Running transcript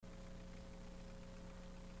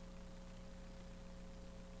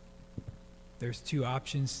There's two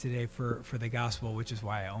options today for the gospel, which is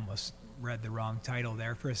why I almost read the wrong title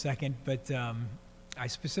there for a second. But I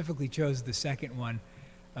specifically chose the second one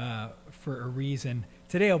for a reason.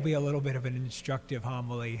 Today will be a little bit of an instructive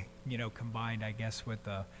homily, combined, I guess, with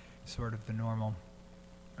sort of the normal,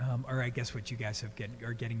 or I guess what you guys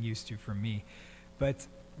are getting used to from me. But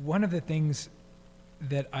one of the things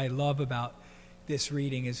that I love about this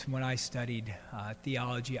reading is when I studied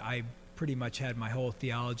theology, I pretty much had my whole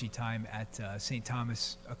theology time at St.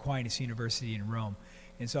 Thomas Aquinas University in Rome.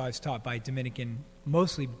 And so I was taught by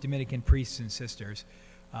mostly Dominican priests and sisters,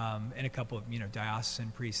 and a couple of,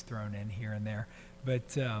 diocesan priests thrown in here and there.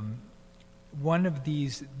 But one of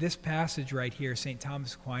this passage right here, St.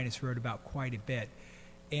 Thomas Aquinas wrote about quite a bit.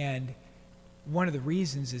 And one of the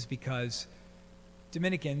reasons is because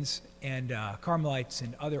Dominicans and Carmelites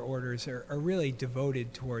and other orders are really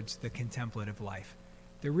devoted towards the contemplative life.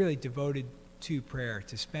 They're really devoted to prayer,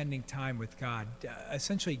 to spending time with God,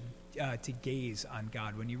 essentially to gaze on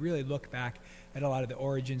God. When you really look back at a lot of the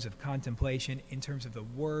origins of contemplation in terms of the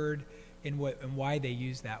word and why they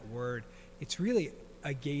use that word, it's really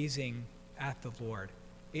a gazing at the Lord.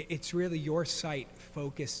 It's really your sight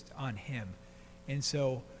focused on Him. And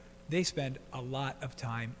so they spend a lot of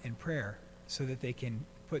time in prayer so that they can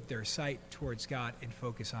put their sight towards God and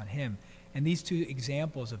focus on Him. And these two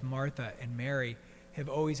examples of Martha and Mary have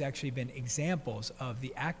always actually been examples of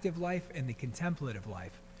the active life and the contemplative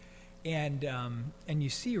life. And you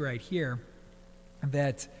see right here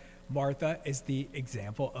that Martha is the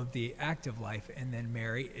example of the active life, and then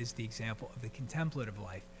Mary is the example of the contemplative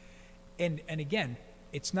life. And again,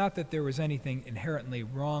 it's not that there was anything inherently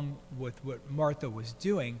wrong with what Martha was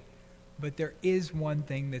doing, but there is one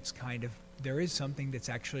thing there is something that's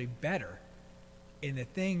actually better. And the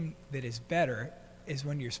thing that is better is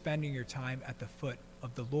when you're spending your time at the foot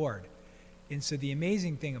of the Lord. And so the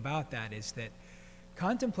amazing thing about that is that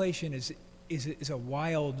contemplation is a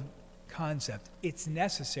wild concept. It's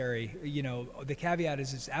necessary. The caveat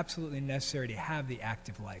is it's absolutely necessary to have the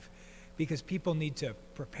active life, because people need to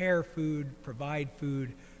prepare food, provide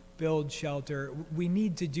food, build shelter. We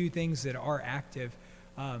need to do things that are active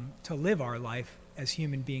to live our life as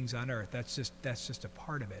human beings on earth. That's just a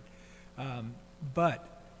part of it. But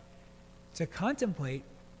to contemplate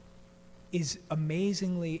is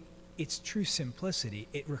amazingly its true simplicity.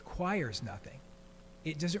 It requires nothing.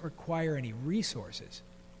 It doesn't require any resources.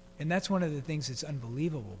 And that's one of the things that's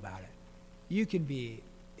unbelievable about it. You can be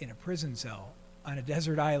in a prison cell on a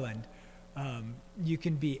desert island. You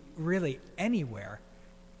can be really anywhere.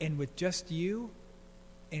 And with just you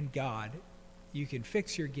and God, you can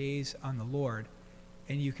fix your gaze on the Lord,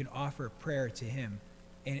 and you can offer prayer to Him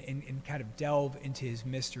and kind of delve into His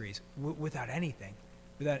mysteries without anything,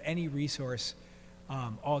 without any resource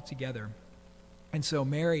altogether. And so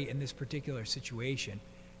Mary, in this particular situation,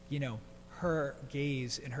 her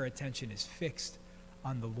gaze and her attention is fixed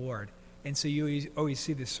on the Lord. And so you always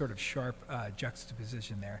see this sort of sharp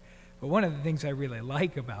juxtaposition there. But one of the things I really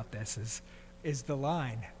like about this is the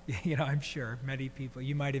line. I'm sure many people,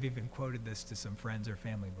 you might have even quoted this to some friends or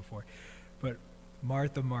family before, but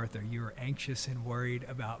Martha, Martha, you are anxious and worried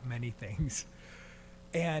about many things.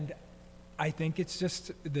 And I think it's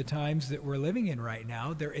just the times that we're living in right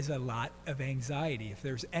now, there is a lot of anxiety. If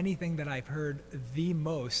there's anything that I've heard the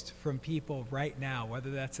most from people right now,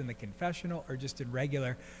 whether that's in the confessional or just in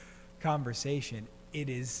regular conversation, it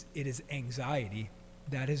is anxiety.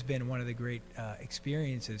 That has been one of the great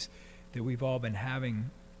experiences that we've all been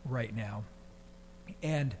having right now.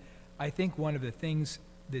 And I think one of the things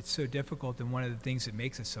that's so difficult and one of the things that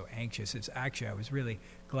makes us so anxious is actually, I was really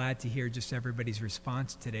glad to hear just everybody's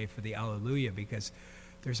response today for the Alleluia, because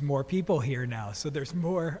there's more people here now, so there's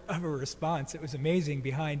more of a response. It was amazing.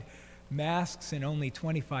 Behind masks and only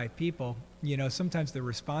 25 people, sometimes the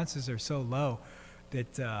responses are so low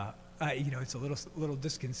that it's a little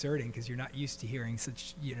disconcerting, because you're not used to hearing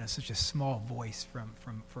such a small voice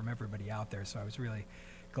from everybody out there. So I was really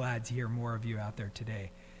glad to hear more of you out there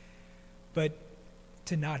today. But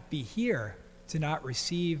to not be here, to not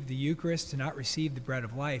receive the Eucharist, to not receive the bread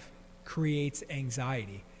of life, creates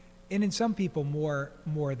anxiety, and in some people more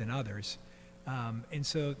than others. And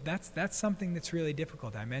so that's something that's really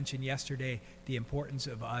difficult. I mentioned yesterday the importance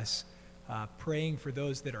of us praying for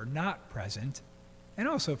those that are not present, and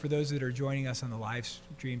also for those that are joining us on the live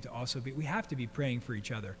stream to also be. We have to be praying for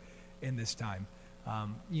each other in this time.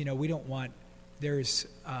 We don't want.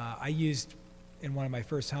 I used in one of my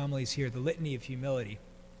first homilies here the Litany of Humility,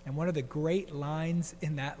 and one of the great lines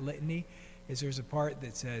in that litany is there's a part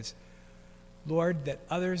that says, "Lord, that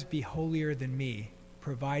others be holier than me,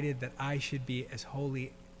 provided that I should be as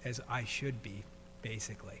holy as I should be,"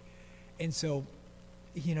 basically. And so,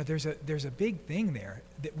 there's a big thing there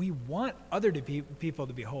that we want other people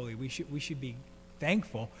to be holy. We should be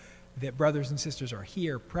thankful that brothers and sisters are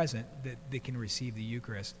here present that they can receive the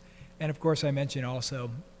Eucharist. And of course, I mentioned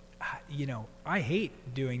also, I hate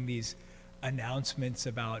doing these announcements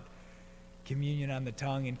about communion on the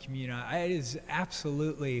tongue and communion. It is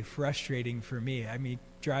absolutely frustrating for me. I mean,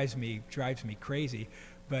 drives me crazy.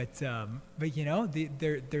 But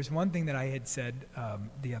there's one thing that I had said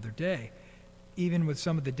the other day. Even with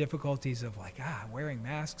some of the difficulties of wearing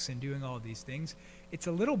masks and doing all of these things, it's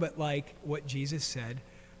a little bit like what Jesus said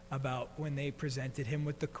about when they presented him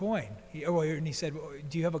with the coin. And he said,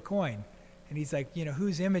 do you have a coin? And he's like,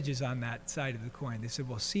 whose image is on that side of the coin? They said,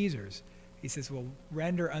 well, Caesar's. He says, well,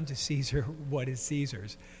 render unto Caesar what is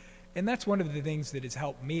Caesar's. And that's one of the things that has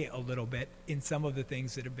helped me a little bit in some of the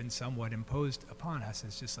things that have been somewhat imposed upon us.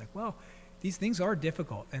 It's just like, well, these things are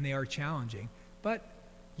difficult and they are challenging, but,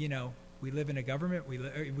 we live in a government,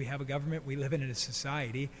 we have a government, we live in a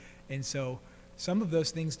society, and so some of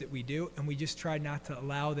those things that we do, and we just try not to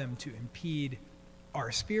allow them to impede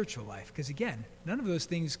our spiritual life, because again, none of those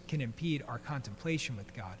things can impede our contemplation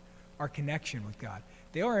with God, our connection with God.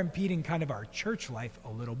 They are impeding kind of our church life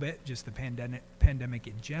a little bit, just the pandemic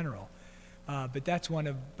in general. But that's one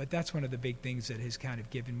of the big things that has kind of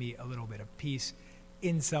given me a little bit of peace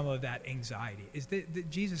in some of that anxiety, is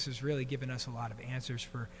that Jesus has really given us a lot of answers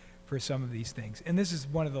for some of these things. And this is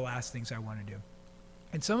one of the last things I want to do.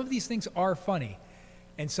 And some of these things are funny.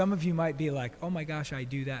 And some of you might be like, oh my gosh, I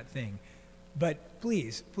do that thing. But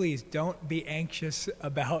please don't be anxious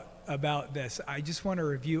about this. I just want to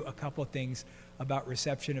review a couple things about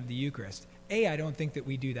reception of the Eucharist. A, I don't think that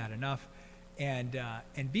we do that enough. And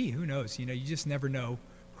B, who knows? You just never know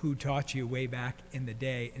who taught you way back in the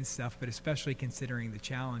day and stuff, but especially considering the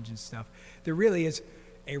challenge and stuff. There really is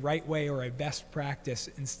a right way or a best practice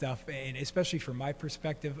and stuff, and especially from my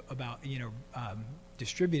perspective about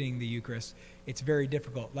distributing the Eucharist, it's very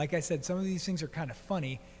difficult. Like I said, some of these things are kind of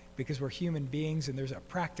funny because we're human beings and there's a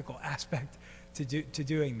practical aspect to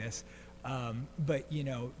doing this. But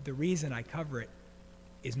the reason I cover it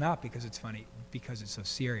is not because it's funny, because it's so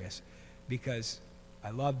serious. Because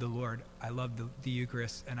I love the Lord, I love the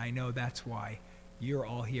Eucharist, and I know that's why you're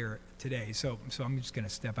all here today. So I'm just going to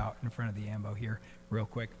step out in front of the ambo here real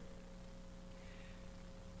quick.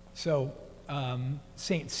 So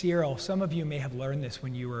St. Cyril, some of you may have learned this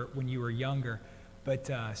when you were younger, but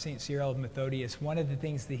St. Cyril of Methodius, one of the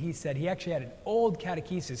things that he said, he actually had an old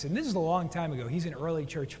catechesis, and this is a long time ago. He's an early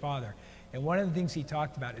church father, and one of the things he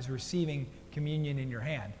talked about is receiving communion in your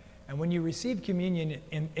hand. And when you receive communion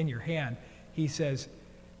in your hand, he says,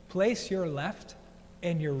 place your left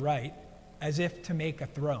and your right as if to make a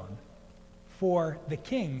throne for the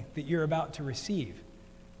king that you're about to receive.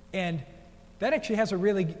 And that actually has a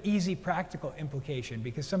really easy practical implication,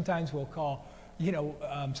 because sometimes we'll call,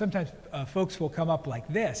 folks will come up like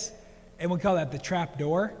this, and we call that the trap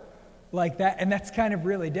door, like that. And that's kind of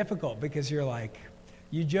really difficult because you're like,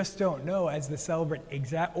 you just don't know as the celebrant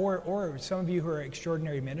or some of you who are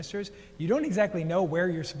extraordinary ministers, you don't exactly know where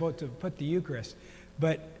you're supposed to put the Eucharist.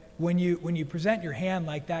 But when you present your hand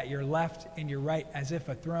like that, your left and your right as if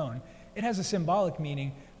a throne, it has a symbolic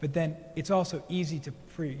meaning, but then it's also easy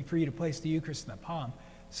for you to place the Eucharist in the palm,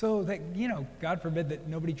 so that, God forbid that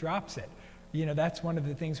nobody drops it. That's one of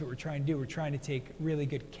the things that we're trying to do. We're trying to take really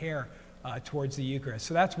good care towards the Eucharist.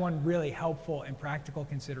 So that's one really helpful and practical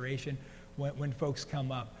consideration when folks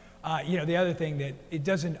come up. The other thing that it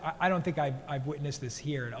doesn't, I don't think I've witnessed this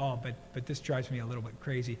here at all, but this drives me a little bit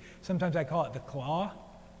crazy. Sometimes I call it the claw.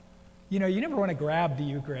 You never want to grab the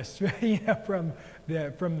Eucharist, from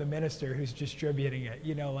the minister who's distributing it.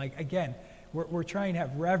 Again, we're trying to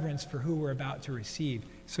have reverence for who we're about to receive.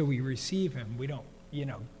 So we receive him. We don't,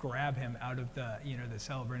 grab him out of the, the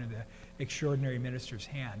celebrant of the extraordinary minister's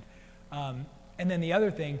hand. And then the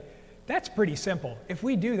other thing, that's pretty simple. If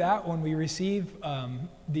we do that when we receive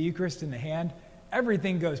the Eucharist in the hand,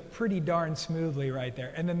 everything goes pretty darn smoothly right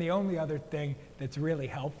there. And then the only other thing that's really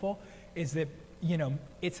helpful is that,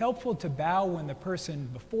 it's helpful to bow when the person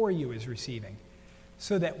before you is receiving,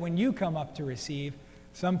 so that when you come up to receive,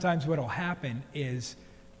 sometimes what'll happen is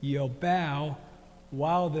you'll bow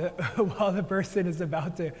while the person is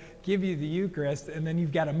about to give you the Eucharist, and then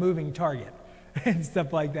you've got a moving target and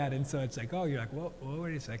stuff like that. And so it's like, oh, you're like, whoa,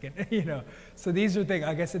 wait a second, So these are things,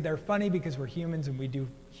 like I said, they're funny because we're humans and we do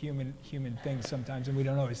human things sometimes, and we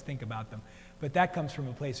don't always think about them. But that comes from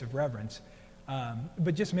a place of reverence.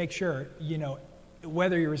 But just make sure,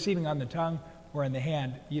 whether you're receiving on the tongue or in the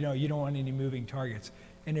hand, you don't want any moving targets.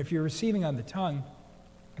 And if you're receiving on the tongue,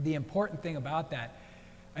 the important thing about that,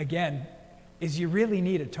 again, is you really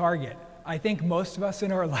need a target. I think most of us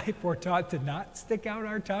in our life were taught to not stick out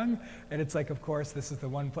our tongue, and it's like, of course, this is the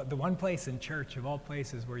one place in church of all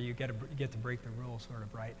places where you get to break the rules, sort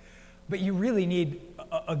of, right? But you really need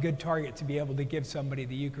a good target to be able to give somebody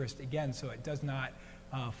the Eucharist again, so it does not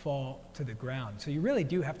fall to the ground. So you really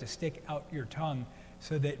do have to stick out your tongue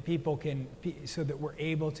so that so that we're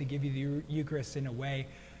able to give you the Eucharist in a way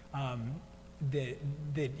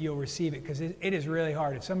that you'll receive it, because it is really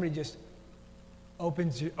hard. If somebody just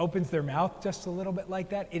opens their mouth just a little bit like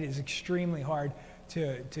that, it is extremely hard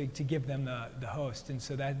to give them the host. And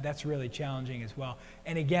so that's really challenging as well.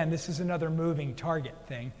 And again, this is another moving target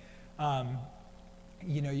thing.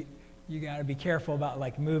 You got to be careful about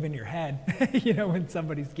like moving your head, when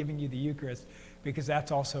somebody's giving you the Eucharist, because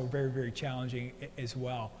that's also very, very challenging as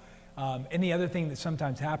well. And the other thing that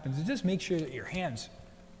sometimes happens is just make sure that your hands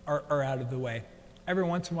are out of the way. Every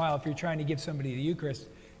once in a while, if you're trying to give somebody the Eucharist,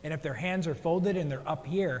 and if their hands are folded and they're up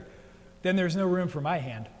here, then there's no room for my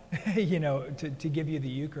hand, to give you the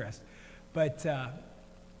Eucharist. But,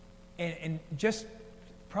 and just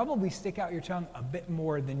probably stick out your tongue a bit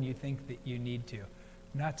more than you think that you need to.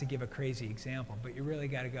 Not to give a crazy example, but you really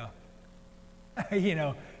got to go.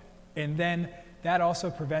 And then that also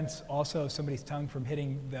prevents somebody's tongue from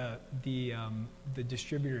hitting the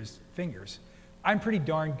distributor's fingers. I'm pretty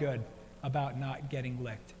darn good about not getting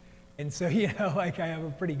licked. And so, I have a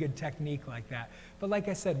pretty good technique like that. But like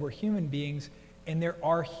I said, we're human beings, and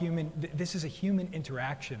this is a human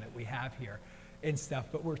interaction that we have here and stuff,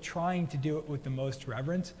 but we're trying to do it with the most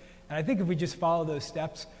reverence. And I think if we just follow those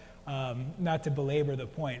steps, not to belabor the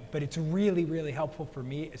point, but it's really, really helpful for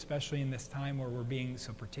me, especially in this time where we're being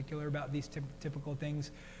so particular about these typical things.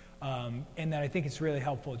 And that I think it's really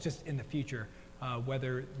helpful just in the future,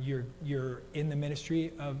 whether you're in the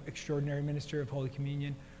ministry of Extraordinary Minister of Holy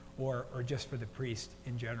Communion, or just for the priest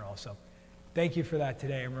in general. So thank you for that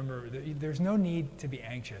today. And remember, there's no need to be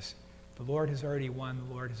anxious. The Lord has already won.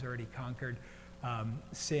 The Lord has already conquered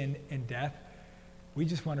sin and death. We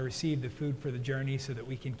just want to receive the food for the journey so that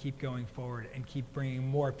we can keep going forward and keep bringing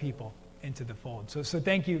more people into the fold. So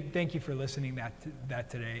thank you for listening that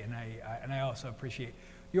today. And I also appreciate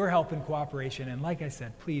your help and cooperation. And like I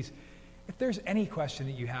said, please, if there's any question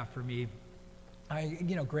that you have for me,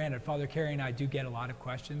 granted, Father Carey and I do get a lot of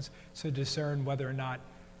questions, so discern whether or not,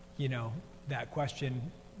 that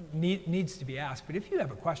question needs to be asked. But if you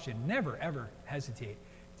have a question, never, ever hesitate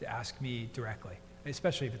to ask me directly,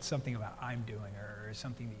 especially if it's something about I'm doing or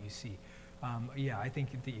something that you see. I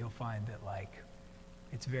think that you'll find that,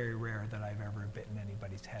 it's very rare that I've ever bitten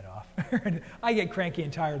anybody's head off. I get cranky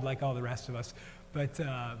and tired like all the rest of us, but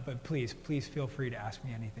please feel free to ask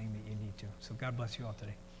me anything that you need to. So God bless you all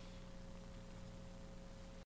today.